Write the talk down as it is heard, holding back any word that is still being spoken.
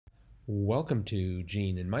Welcome to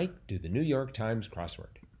Gene and Mike do the New York Times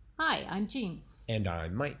crossword. Hi, I'm Jean. And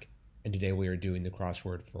I'm Mike. And today we are doing the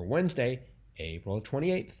crossword for Wednesday, April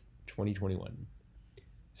 28th, 2021.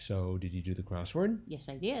 So, did you do the crossword? Yes,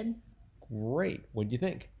 I did. Great. What did you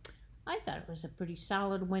think? I thought it was a pretty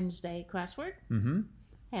solid Wednesday crossword. Mm-hmm.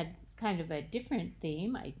 Had kind of a different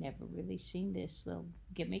theme. I'd never really seen this little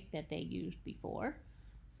gimmick that they used before.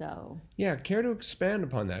 So, Yeah, care to expand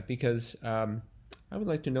upon that? Because I would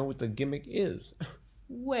like to know what the gimmick is.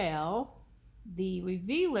 well, the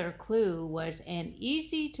revealer clue was an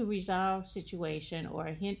easy-to-resolve situation or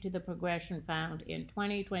a hint to the progression found in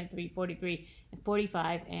 20, 23, 43,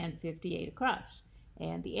 45, and 58 across.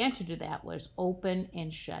 And the answer to that was open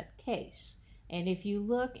and shut case. And if you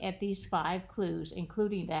look at these 5 clues,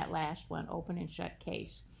 including that last one, open and shut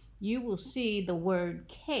case, you will see the word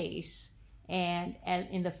case. And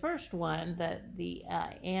in the first one, the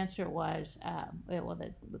answer was,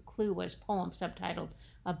 the clue was poem subtitled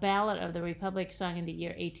A Ballad of the Republic sung in the year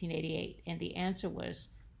 1888. And the answer was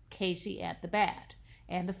Casey at the Bat.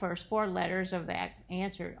 And the first 4 letters of that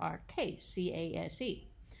answer are case, C-A-S-E.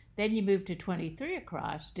 Then you move to 23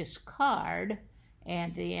 across, discard,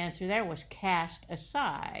 and the answer there was cast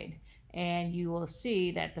aside. And you will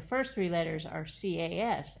see that the first 3 letters are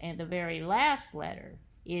C-A-S, and the very last letter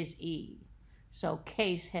is E. So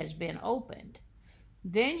case has been opened.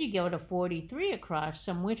 Then you go to 43 across,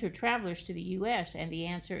 some winter travelers to the U.S., and the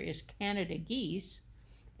answer is Canada geese.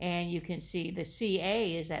 And you can see the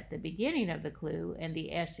C-A is at the beginning of the clue, and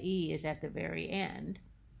the S-E is at the very end.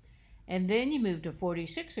 And then you move to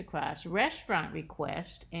 46 across, restaurant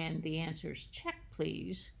request, and the answer is check,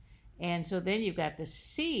 please. And so then you've got the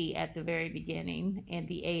C at the very beginning and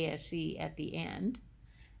the A-S-E at the end.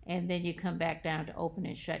 And then you come back down to open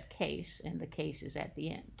and shut case, and the case is at the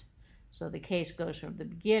end. So the case goes from the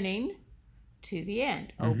beginning to the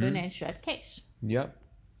end, open and shut case. Yep.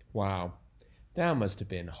 Wow. That must have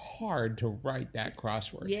been hard to write that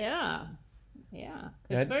crossword. Yeah.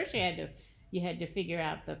 Because first you had to figure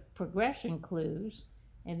out the progression clues,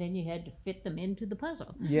 and then you had to fit them into the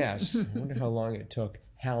puzzle. Yes. I wonder how long it took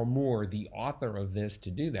Hal Moore, the author of this, to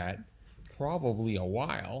do that. Probably a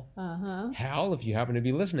while. Hal, if you happen to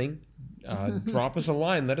be listening, drop us a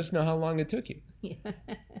line. Let us know how long it took you.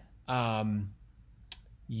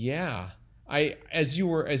 Yeah. As you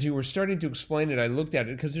were starting to explain it, I looked at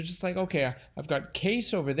it because it's just like, okay, I've got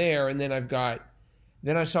case over there, and then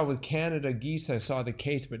I saw with Canada geese, I saw the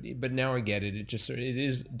case, but now I get it. It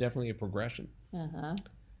is definitely a progression.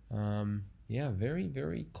 Yeah, very,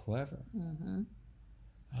 very clever.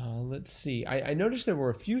 Let's see. I noticed there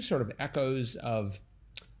were a few sort of echoes of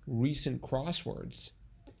recent crosswords.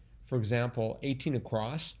 For example, 18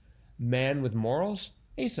 across, man with morals,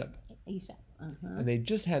 Aesop. And they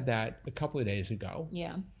just had that a couple of days ago.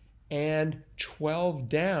 Yeah. And 12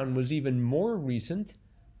 down was even more recent.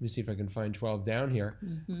 Let me see if I can find 12 down here.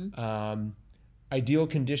 Ideal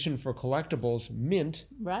condition for collectibles, mint.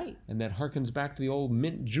 Right. And that harkens back to the old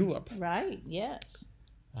mint julep. Right, yes.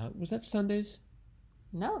 Was that Sundays?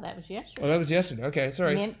 No, that was yesterday. Oh, that was yesterday. Okay,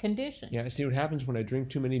 sorry. Mint condition. Yeah, see what happens when I drink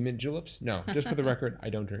too many mint juleps? No, just for the record, I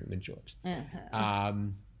don't drink mint juleps.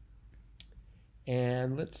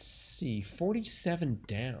 And let's see, 47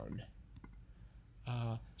 down.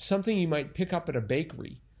 Something you might pick up at a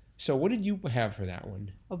bakery. So what did you have for that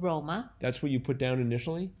one? Aroma. That's what you put down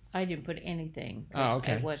initially? I didn't put anything. Oh,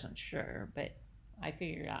 okay. I wasn't sure, but I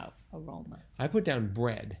figured out aroma. I put down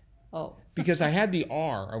bread. Oh. Because I had the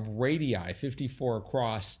R of radii, 54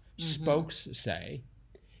 across, spokes say,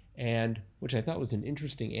 and which I thought was an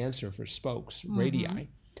interesting answer for spokes, radii.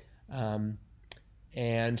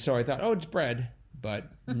 And so I thought, oh, it's bread,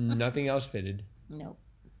 but nothing else fitted. Nope.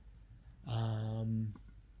 And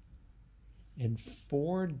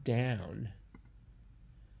 4 down,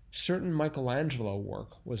 certain Michelangelo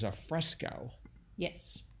work was a fresco.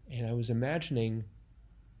 Yes. And I was imagining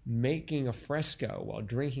making a fresco while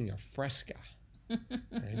drinking a fresca. And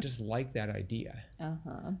I just like that idea.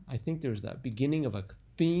 I think there's the beginning of a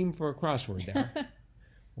theme for a crossword there.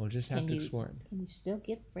 We'll just have to explore it. Can you still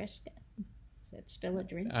get fresca? Is that still a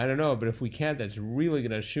drink? I don't know, but if we can't, that's really going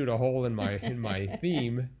to shoot a hole in my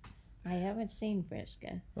theme. I haven't seen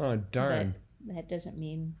fresca. Oh, darn. But that doesn't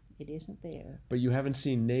mean it isn't there. But you haven't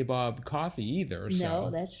seen Nabob coffee either. No,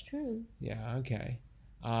 that's true. Yeah, okay.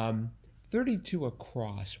 32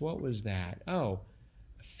 across, what was that? Oh,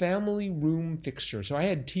 family room fixture. So I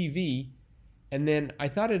had TV, and then I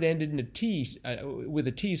thought it ended in a T, with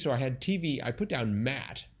a T, so I had TV. I put down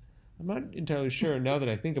mat. I'm not entirely sure now that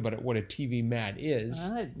I think about it what a TV mat is.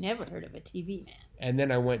 I've never heard of a TV mat. And then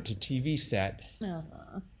I went to TV set.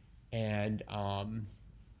 And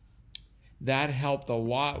that helped a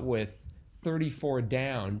lot with 34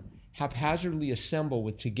 down, haphazardly assemble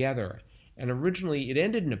with together. And originally it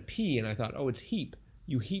ended in a P, and I thought, oh, it's heap.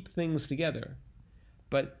 You heap things together.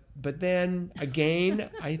 But then again,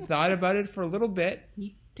 I thought about it for a little bit.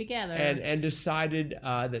 Heap together. And decided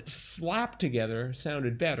that slap together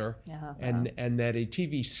sounded better, and that a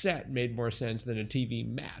TV set made more sense than a TV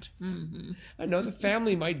mat. Mm-hmm. I know the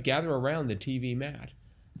family might gather around the TV mat.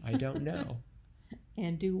 I don't know.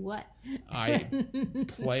 And do what? I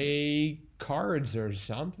play cards or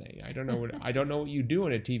something. I don't know what you do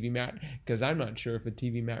on a TV mat, because I'm not sure if a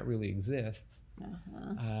TV mat really exists.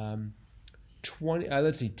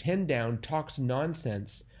 10 down, talks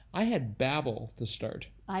nonsense. I had babble to start.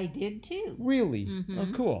 I did too. Really? Mm-hmm. Oh,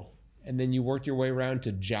 cool. And then you worked your way around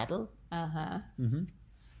to jabber? Uh-huh. Mm-hmm.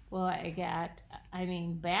 Well,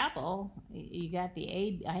 babble, you got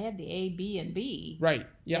I had the A, B, and B. Right.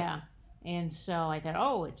 Yep. Yeah. And so I thought,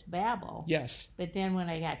 oh, it's babble. Yes. But then when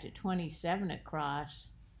I got to 27 across,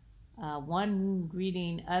 one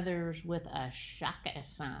greeting others with a shaka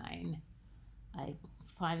sign, I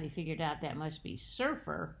finally figured out that must be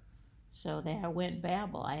surfer. So there went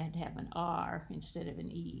babble. I had to have an R instead of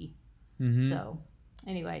an E. Mm-hmm. So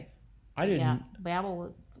anyway, I didn't. Yeah,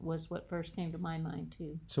 babble was what first came to my mind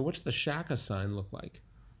too. So what's the shaka sign look like?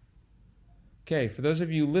 Okay, for those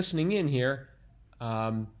of you listening in here,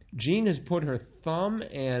 Jean has put her thumb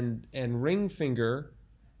and ring finger,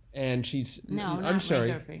 and she's I'm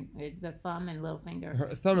sorry, finger, the thumb and little finger. Her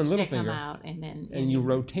thumb and little finger. Stick them out, and then you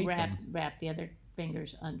rotate them. them. Wrap the other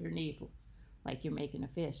fingers underneath, like you're making a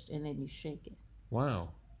fist, and then you shake it. Wow.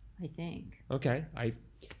 I think. Okay, I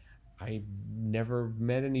never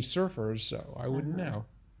met any surfers, so I wouldn't know.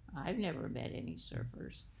 I've never met any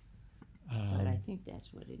surfers, but I think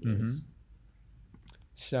that's what it is. Mm-hmm.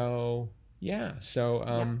 So yeah, so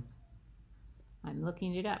I'm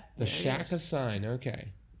looking it up. The shaka sign,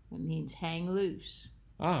 okay. It means hang loose.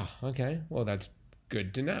 Ah, okay. Well, that's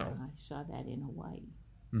good to know. I saw that in Hawaii.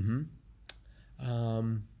 Mm-hmm.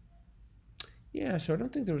 Yeah, so I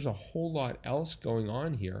don't think there was a whole lot else going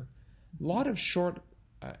on here. A lot of short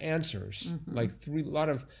answers, like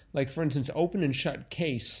for instance, open and shut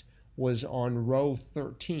case was on row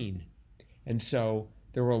 13, and so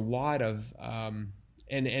there were a lot of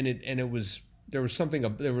there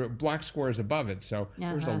were black squares above it, so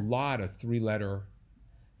there was a lot of 3-letter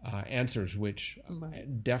answers, which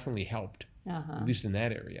definitely helped, at least in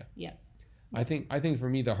that area. Yeah. I think for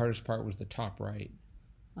me the hardest part was the top right.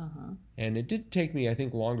 And it did take me, I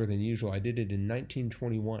think, longer than usual. I did it in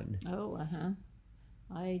 1921. Oh,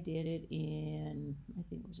 I did it in, I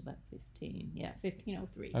think it was about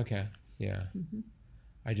 1503. Okay, yeah. Mm-hmm.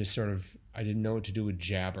 I just I didn't know what to do with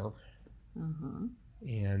jabber.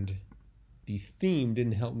 And the theme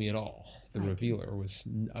didn't help me at all. The revealer was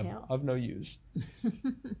of no use.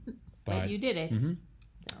 But you did it. Mm-hmm.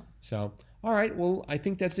 So, all right. Well, I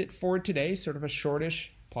think that's it for today. Sort of a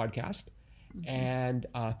shortish podcast. Mm-hmm. And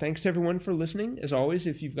thanks everyone for listening. As always,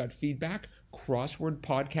 if you've got feedback,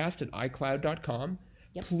 crosswordpodcast@icloud.com.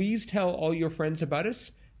 Yep. Please tell all your friends about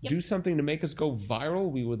us. Yep. Do something to make us go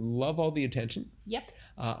viral. We would love all the attention. Yep.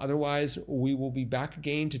 Otherwise, we will be back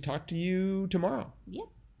again to talk to you tomorrow. Yep.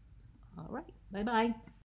 All right. Bye-bye.